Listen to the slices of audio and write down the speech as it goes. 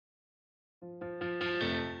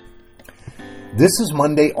This is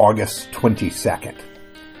Monday, August 22nd.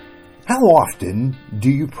 How often do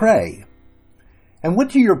you pray? And what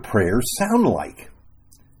do your prayers sound like?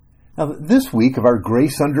 Now, this week of our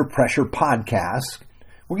Grace Under Pressure podcast,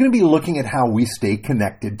 we're going to be looking at how we stay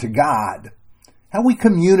connected to God, how we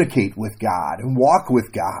communicate with God and walk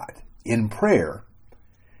with God in prayer.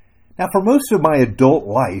 Now, for most of my adult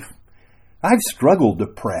life, I've struggled to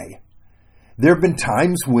pray. There have been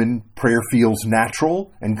times when prayer feels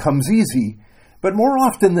natural and comes easy, but more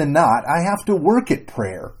often than not, I have to work at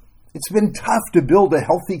prayer. It's been tough to build a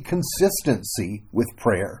healthy consistency with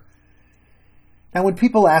prayer. Now, when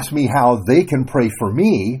people ask me how they can pray for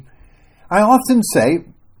me, I often say,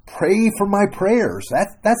 pray for my prayers.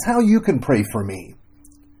 That's how you can pray for me.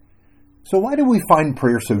 So why do we find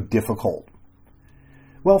prayer so difficult?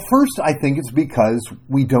 Well, first, I think it's because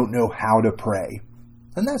we don't know how to pray.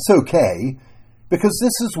 And that's okay, because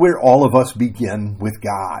this is where all of us begin with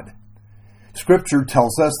God. Scripture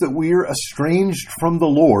tells us that we are estranged from the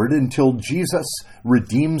Lord until Jesus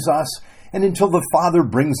redeems us and until the Father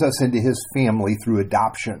brings us into His family through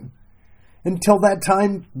adoption. Until that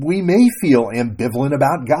time, we may feel ambivalent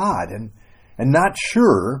about God and not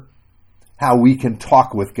sure how we can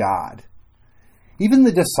talk with God. Even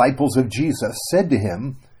the disciples of Jesus said to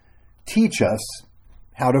Him, "Teach us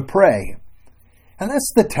how to pray." And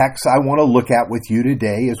that's the text I want to look at with you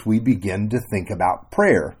today as we begin to think about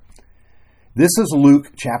prayer. This is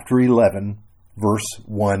Luke chapter 11, verse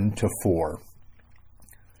 1 to 4.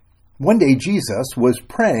 One day Jesus was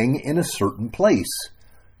praying in a certain place.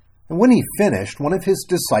 And when he finished, one of his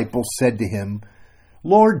disciples said to him,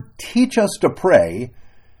 "Lord, teach us to pray,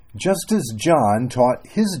 just as John taught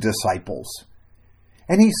his disciples."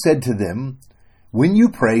 And he said to them, "When you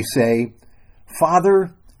pray, say,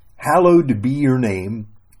 'Father, hallowed be your name,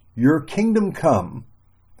 your kingdom come.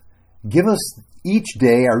 Give us each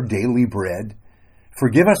day our daily bread.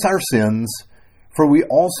 Forgive us our sins, for we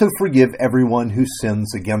also forgive everyone who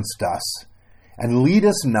sins against us. And lead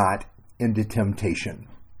us not into temptation.'"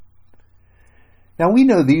 Now we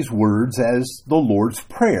know these words as the Lord's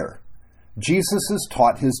Prayer. Jesus has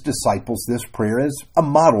taught his disciples this prayer as a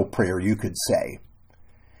model prayer, you could say.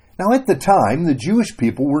 Now at the time, the Jewish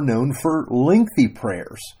people were known for lengthy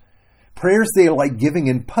prayers they liked giving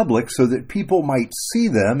in public so that people might see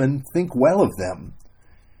them and think well of them.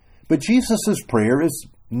 But Jesus' prayer is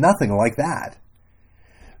nothing like that.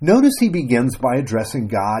 Notice he begins by addressing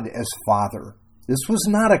God as Father. This was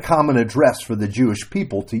not a common address for the Jewish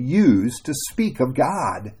people to use to speak of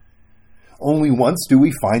God. Only once do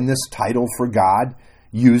we find this title for God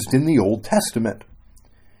used in the Old Testament.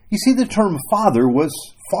 You see, the term Father was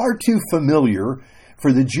far too familiar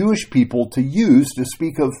for the Jewish people to use to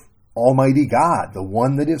speak of Almighty God, the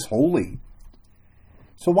one that is holy.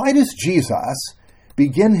 So why does Jesus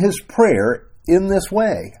begin his prayer in this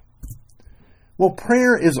way? Well,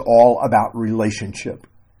 prayer is all about relationship.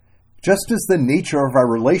 Just as the nature of our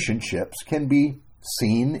relationships can be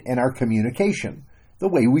seen in our communication, the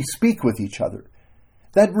way we speak with each other.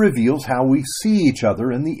 That reveals how we see each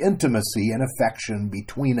other and the intimacy and affection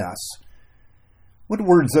between us. What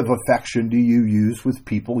words of affection do you use with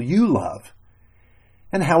people you love?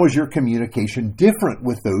 And how is your communication different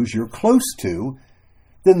with those you're close to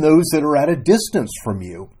than those that are at a distance from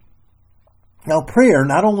you? Now, prayer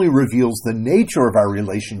not only reveals the nature of our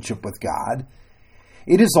relationship with God,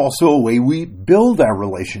 it is also a way we build our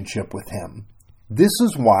relationship with Him. This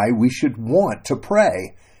is why we should want to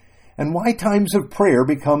pray, and why times of prayer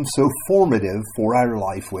become so formative for our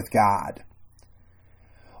life with God.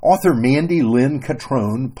 Author Mandy Lynn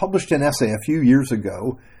Catrone published an essay a few years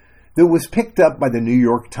ago that was picked up by the New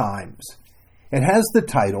York Times. It has the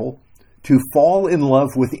title, "To Fall in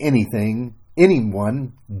Love with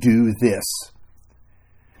Anyone, Do This."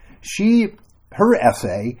 Her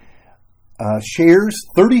essay shares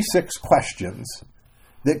 36 questions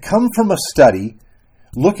that come from a study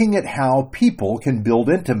looking at how people can build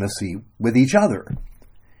intimacy with each other.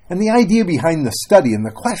 And the idea behind the study and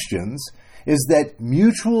the questions is that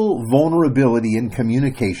mutual vulnerability in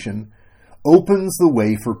communication opens the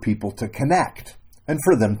way for people to connect and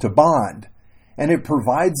for them to bond, and it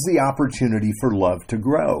provides the opportunity for love to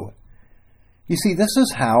grow. You see, this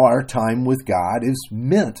is how our time with God is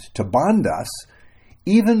meant to bond us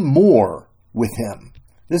even more with Him.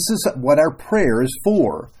 This is what our prayer is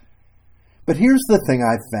for. But here's the thing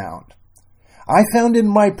I've found. I found in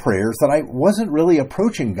my prayers that I wasn't really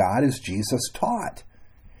approaching God as Jesus taught,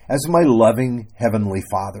 as my loving Heavenly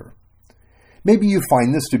Father. Maybe you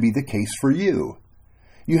find this to be the case for you.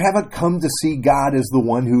 You haven't come to see God as the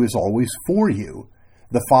one who is always for you,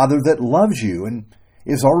 the Father that loves you and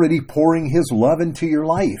is already pouring His love into your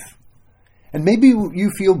life. And maybe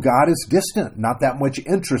you feel God is distant, not that much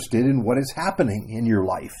interested in what is happening in your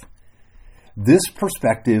life. This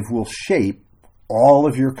perspective will shape all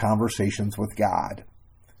of your conversations with God.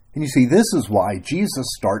 And you see, this is why Jesus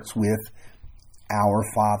starts with our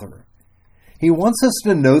Father. He wants us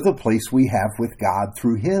to know the place we have with God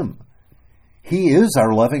through Him. He is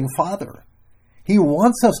our loving Father. He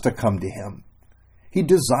wants us to come to Him. He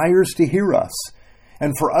desires to hear us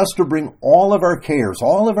and for us to bring all of our cares,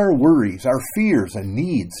 all of our worries, our fears and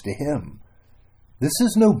needs to Him. This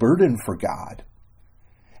is no burden for God.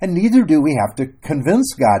 And neither do we have to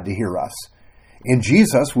convince God to hear us. In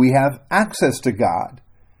Jesus, we have access to God,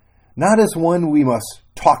 not as one we must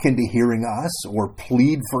talk into hearing us or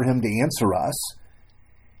plead for Him to answer us.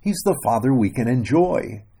 He's the Father we can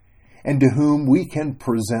enjoy and to whom we can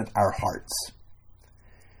present our hearts.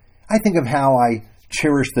 I think of how I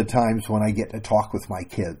cherish the times when I get to talk with my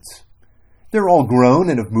kids. They're all grown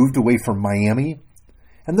and have moved away from Miami,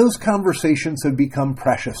 and those conversations have become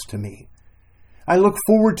precious to me. I look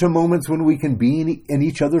forward to moments when we can be in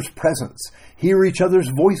each other's presence, hear each other's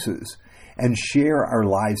voices, and share our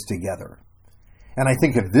lives together. And I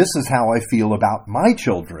think if this is how I feel about my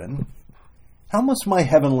children, how must my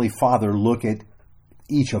Heavenly Father look at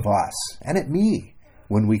each of us and at me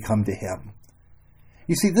when we come to Him?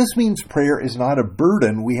 You see, this means prayer is not a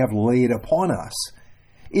burden we have laid upon us.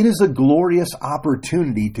 It is a glorious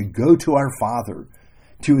opportunity to go to our Father,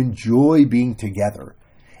 to enjoy being together,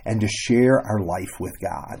 and to share our life with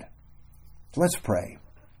God. Let's pray.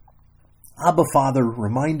 Abba, Father,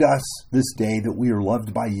 remind us this day that we are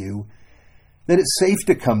loved by You, that it's safe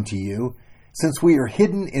to come to You, since we are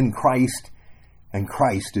hidden in Christ, and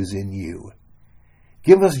Christ is in You.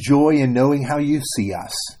 Give us joy in knowing how You see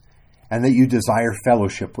us, and that You desire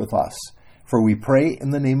fellowship with us. For we pray in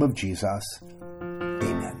the name of Jesus.